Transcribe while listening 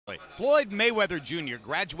Floyd Mayweather Jr.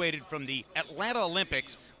 graduated from the Atlanta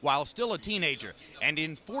Olympics while still a teenager, and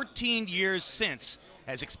in 14 years since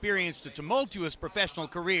has experienced a tumultuous professional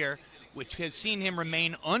career which has seen him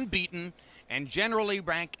remain unbeaten and generally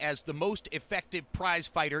rank as the most effective prize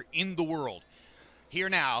fighter in the world. Here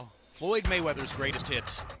now, Floyd Mayweather's greatest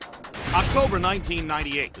hits. October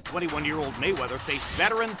 1998, the 21-year-old Mayweather faced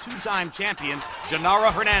veteran two-time champion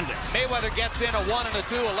Genaro Hernandez. Mayweather gets in a 1 and a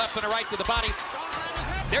 2, a left and a right to the body.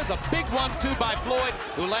 There's a big 1-2 by Floyd,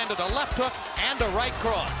 who landed a left hook and a right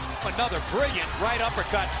cross. Another brilliant right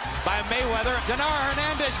uppercut by Mayweather. Genaro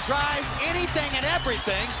Hernandez tries anything and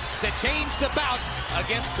everything to change the bout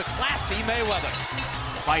against the classy Mayweather.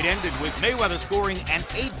 The fight ended with Mayweather scoring an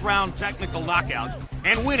 8th-round technical knockout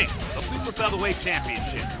and winning the Super Featherweight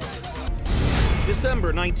Championship.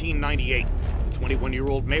 December 1998, the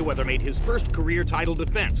 21-year-old Mayweather made his first career title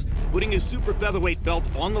defense, putting his Super Featherweight belt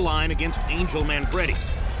on the line against Angel Manfredi.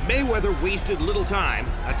 Mayweather wasted little time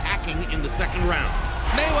attacking in the second round.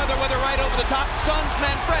 Mayweather with a right over the top stuns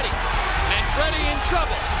Manfredi. Manfredi in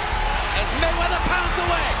trouble as Mayweather pounds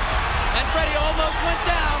away. Manfredi almost went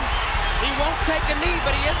down. He won't take a knee,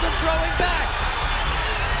 but he isn't throwing back.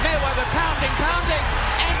 Mayweather pounding,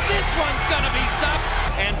 and this one's gonna be stopped.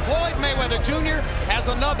 And Floyd Mayweather Jr. has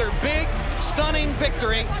another big, stunning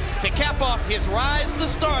victory to cap off his rise to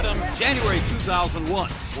stardom. January 2001,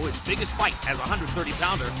 Floyd's biggest fight as a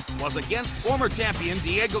 130-pounder was against former champion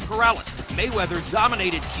Diego Corrales. Mayweather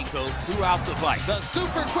dominated Chico throughout the fight. The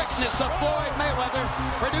super quickness of Floyd Mayweather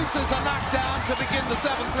produces a knockdown to begin the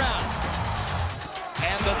 7th round.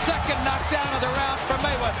 And the second knockdown of the round for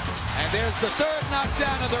Mayweather. And there's the 3rd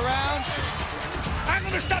knockdown of the round. I'm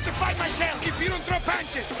gonna stop the fight myself if you don't throw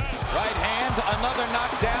punches. Right hand, another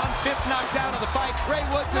knockdown, 5th knockdown of the fight. Ray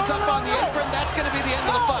Woods is up on the apron. That's gonna be the end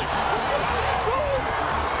of the fight.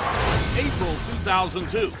 April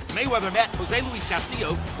 2002, Mayweather met Jose Luis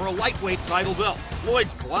Castillo for a lightweight title belt.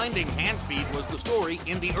 Floyd's blinding hand speed was the story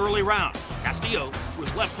in the early round. Castillo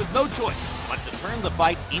was left with no choice but to turn the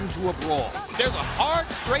fight into a brawl. There's a hard,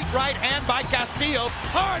 straight right hand by Castillo.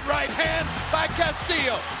 Hard right hand by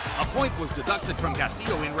Castillo. A point was deducted from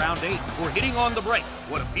Castillo in round 8 for hitting on the break.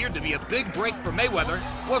 What appeared to be a big break for Mayweather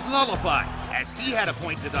was nullified, as he had a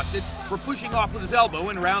point deducted for pushing off with his elbow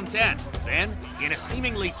in round 10. Then, in a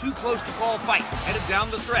seemingly too close to call fight headed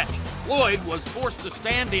down the stretch, Floyd was forced to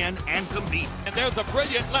stand in and compete. And there's a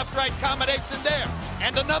brilliant left-right combination there.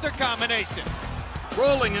 And another combination.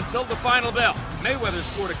 Rolling until the final bell, Mayweather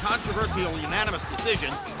scored a controversial unanimous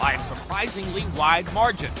decision by a surprisingly wide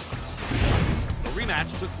margin. The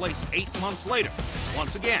rematch took place 8 months later.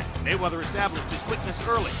 Once again, Mayweather established his quickness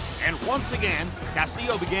early, and once again,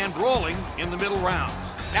 Castillo began brawling in the middle rounds.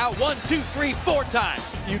 Now 1, 2, 3, 4 times.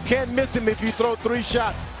 You can't miss him if you throw 3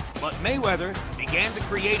 shots. But Mayweather began to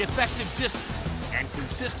create effective distance and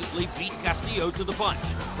consistently beat Castillo to the punch.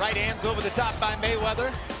 Right hands over the top by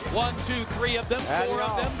Mayweather. 1, 2, 3 of them, 4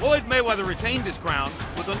 of them. Floyd Mayweather retained his crown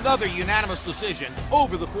with another unanimous decision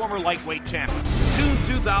over the former lightweight champion. June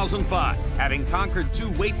 2005, having conquered 2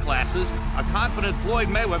 weight classes, a confident Floyd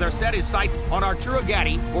Mayweather set his sights on Arturo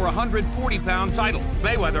Gatti for a 140-pound title.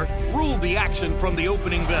 Mayweather ruled the action from the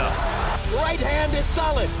opening bell. Right hand is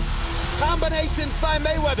solid. Combinations by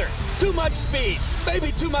Mayweather. Too much speed,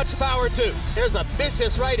 maybe too much power too. There's a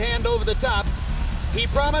vicious right hand over the top. He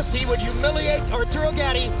promised he would humiliate Arturo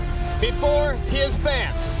Gatti before his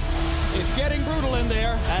fans. It's getting brutal in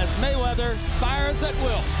there as Mayweather fires at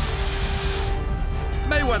will.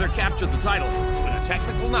 Mayweather captured the title with a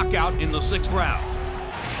technical knockout in the 6th round.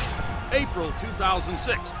 April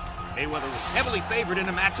 2006, Mayweather was heavily favored in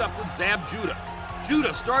a matchup with Zab Judah.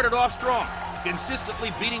 Judah started off strong,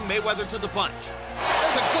 consistently beating Mayweather to the punch.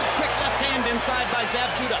 There's a good quick left hand inside by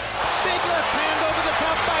Zab Judah. Big left hand over the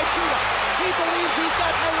top by Judah. He believes he's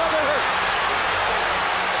got Mayweather hurt.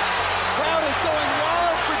 Crowd is going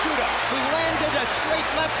wild for Judah, who landed a straight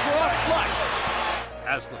left cross flush.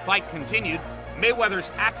 As the fight continued, Mayweather's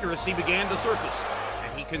accuracy began to surface,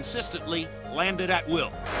 and he consistently landed at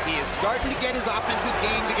will. He is starting to get his offensive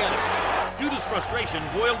game together. Judah's frustration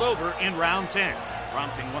boiled over in round 10,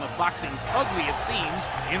 prompting one of boxing's ugliest scenes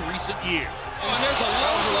in recent years. And there's a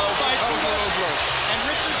low blow by Judah. And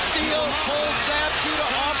Richard Steele pulls Zab Judah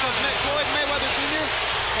off of Floyd Mayweather Jr.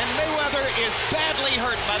 And Mayweather is badly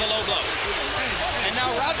hurt by the low blow. And now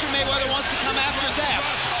Roger Mayweather wants to come after Zab.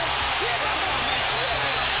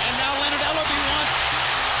 And now Leonard Ellerbe wants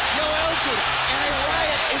Yoel Judah. And a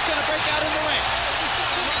riot is going to break out in the ring.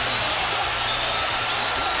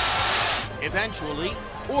 Eventually,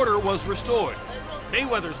 order was restored.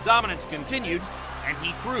 Mayweather's dominance continued, and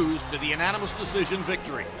he cruised to the unanimous decision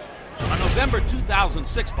victory. A November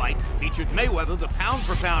 2006 fight featured Mayweather, the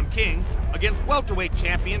pound-for-pound king, against welterweight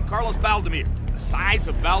champion Carlos Valdemir. The size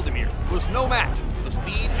of Valdemir was no match for the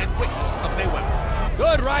speed and quickness of Mayweather.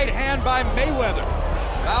 Good right hand by Mayweather.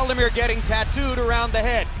 Valdemir getting tattooed around the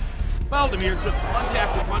head. Valdemir took punch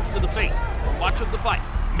after punch to the face. For much of the fight,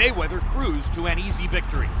 Mayweather cruised to an easy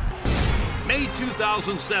victory. May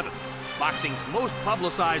 2007, boxing's most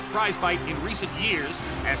publicized prize fight in recent years,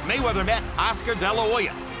 as Mayweather met Oscar De La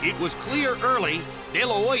Hoya. It was clear early De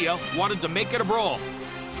La Hoya wanted to make it a brawl.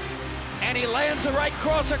 And he lands the right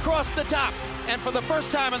cross across the top. And for the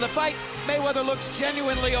first time in the fight, Mayweather looks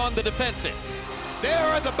genuinely on the defensive. There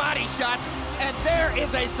are the body shots, and there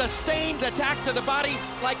is a sustained attack to the body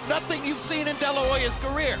like nothing you've seen in De La Hoya's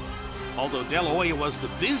career. Although De La Hoya was the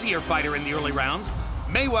busier fighter in the early rounds,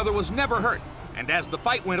 Mayweather was never hurt. And as the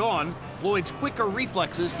fight went on, Floyd's quicker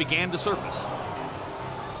reflexes began to surface.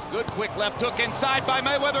 Good quick left hook inside by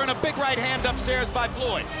Mayweather and a big right hand upstairs by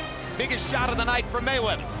Floyd. Biggest shot of the night for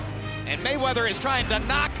Mayweather. And Mayweather is trying to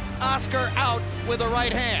knock Oscar out with a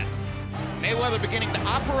right hand. Mayweather beginning to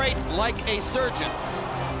operate like a surgeon.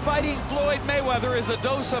 Fighting Floyd Mayweather is a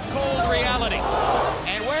dose of cold reality.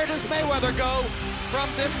 And where does Mayweather go from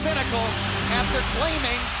this pinnacle after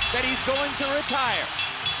claiming that he's going to retire?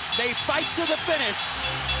 They fight to the finish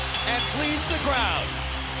and please the crowd.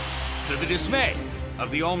 To the dismay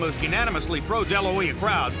of the almost unanimously pro-De La Hoya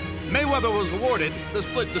crowd, Mayweather was awarded the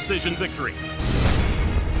split decision victory.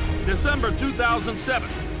 December 2007,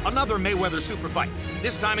 another Mayweather super fight,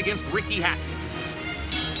 this time against Ricky Hatton.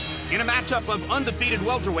 In a matchup of undefeated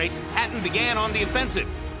welterweights, Hatton began on the offensive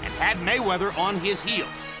and had Mayweather on his heels.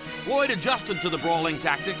 Floyd adjusted to the brawling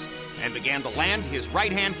tactics and began to land his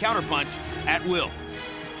right-hand counterpunch at will.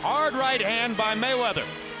 Hard right hand by Mayweather.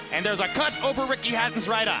 And there's a cut over Ricky Hatton's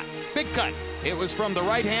right eye. Big cut. It was from the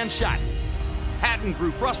right-hand shot. Hatton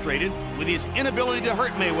grew frustrated with his inability to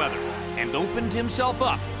hurt Mayweather and opened himself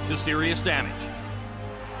up to serious damage.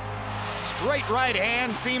 Straight right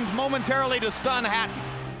hand seemed momentarily to stun Hatton.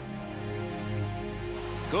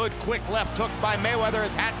 Good quick left hook by Mayweather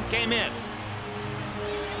as Hatton came in.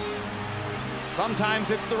 Sometimes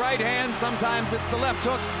it's the right hand, sometimes it's the left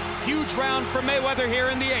hook. Huge round for Mayweather here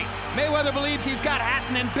in the 8th. Mayweather believes he's got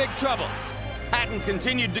Hatton in big trouble. Hatton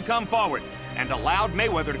continued to come forward and allowed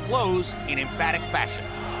Mayweather to close in emphatic fashion.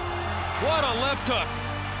 What a left hook.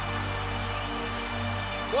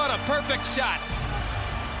 What a perfect shot.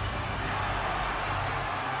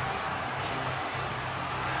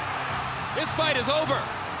 This fight is over.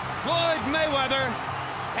 Floyd Mayweather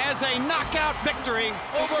has a knockout victory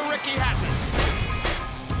over Ricky Hatton.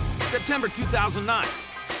 September 2009.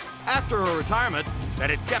 After a retirement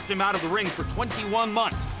that had kept him out of the ring for 21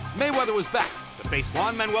 months, Mayweather was back to face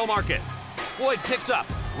Juan Manuel Marquez. Floyd picked up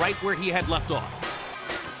right where he had left off.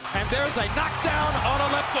 And there's a knockdown on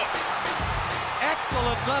a left hook.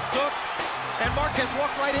 Excellent left hook, and Marquez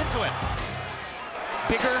walked right into it.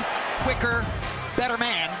 Bigger, quicker, better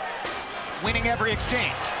man, winning every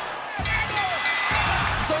exchange.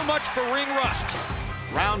 So much for ring rust.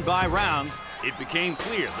 Round by round, it became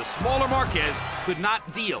clear the smaller Marquez could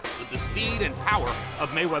not deal with the speed and power of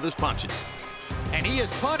Mayweather's punches. And he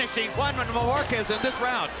is punishing Juan Manuel Marquez in this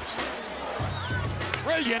round.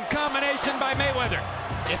 Brilliant combination by Mayweather.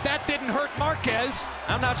 If that didn't hurt Marquez,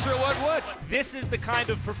 I'm not sure what would. This is the kind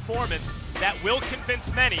of performance that will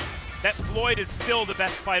convince many that Floyd is still the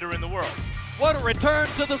best fighter in the world. What a return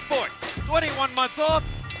to the sport. 21 months off,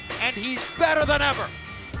 and he's better than ever.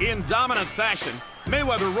 In dominant fashion,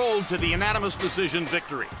 Mayweather rolled to the unanimous decision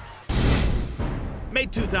victory. May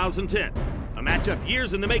 2010, a matchup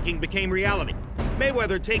years in the making became reality.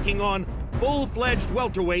 Mayweather taking on full-fledged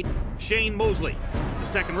welterweight Shane Mosley. The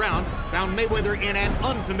second round found Mayweather in an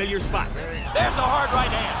unfamiliar spot. There's a hard right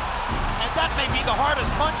hand, and that may be the hardest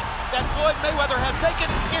punch that Floyd Mayweather has taken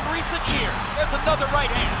in recent years. There's another right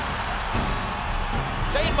hand.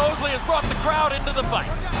 Shane Mosley has brought the crowd into the fight.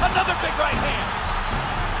 Another big right hand.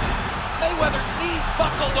 Mayweather's knees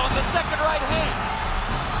buckled on the second right hand.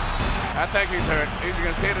 I think he's hurt. He's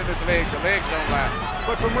going to sit in his legs. The legs don't lie.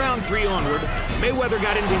 But from round 3 onward, Mayweather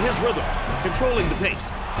got into his rhythm, controlling the pace,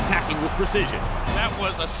 attacking with precision. That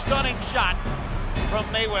was a stunning shot from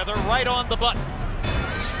Mayweather right on the button.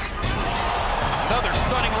 Another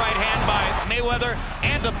stunning right hand by Mayweather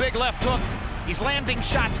and a big left hook. He's landing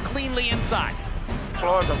shots cleanly inside.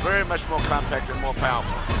 Floyd's are very much more compact and more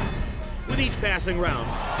powerful. With each passing round,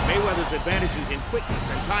 Mayweather's advantages in quickness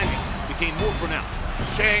and timing became more pronounced.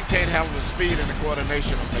 Shane can't handle the speed and the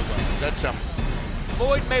coordination of Mayweather. That's simple.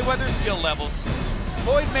 Floyd Mayweather's skill level,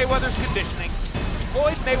 Floyd Mayweather's conditioning,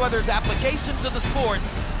 Floyd Mayweather's application to the sport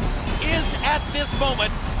is at this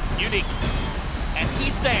moment unique. And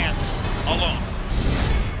he stands alone.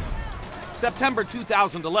 September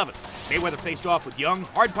 2011, Mayweather faced off with young,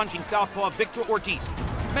 hard-punching southpaw Victor Ortiz.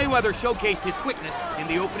 Mayweather showcased his quickness in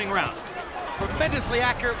the opening round. Tremendously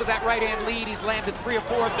accurate with that right-hand lead. He's landed 3 or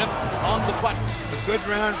 4 of them on the button. A good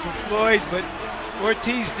round for Floyd, but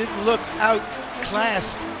Ortiz didn't look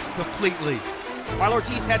outclassed completely. While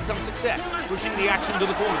Ortiz had some success pushing the action to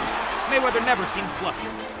the corners, Mayweather never seemed flustered.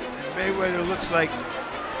 And Mayweather looks like,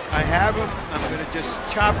 I have him, I'm going to just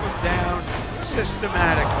chop him down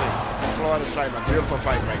systematically. Floyd is fighting a beautiful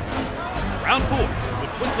fight right now. Round 4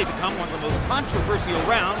 would quickly become one of the most controversial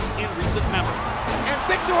rounds in recent memory. And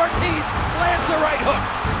Victor Ortiz lands the right hook.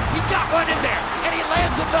 He got one in there, and he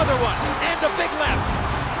lands another one, and a big left.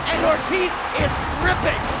 And Ortiz is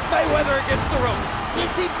ripping Mayweather against the ropes. He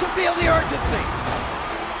seems to feel the urgency.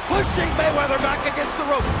 Pushing Mayweather back against the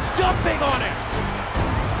rope, jumping on him.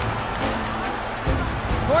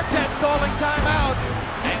 Cortez calling timeout,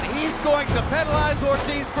 and he's going to penalize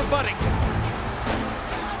Ortiz for butting.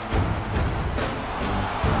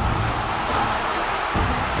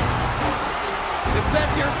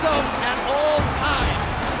 Defend yourself at all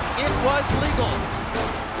times. It was legal.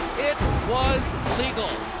 It was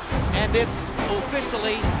legal. And it's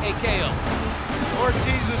officially a KO.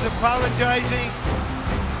 Ortiz was apologizing,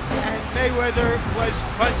 and Mayweather was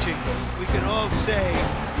punching. We can all say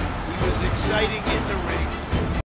he was exciting in the ring.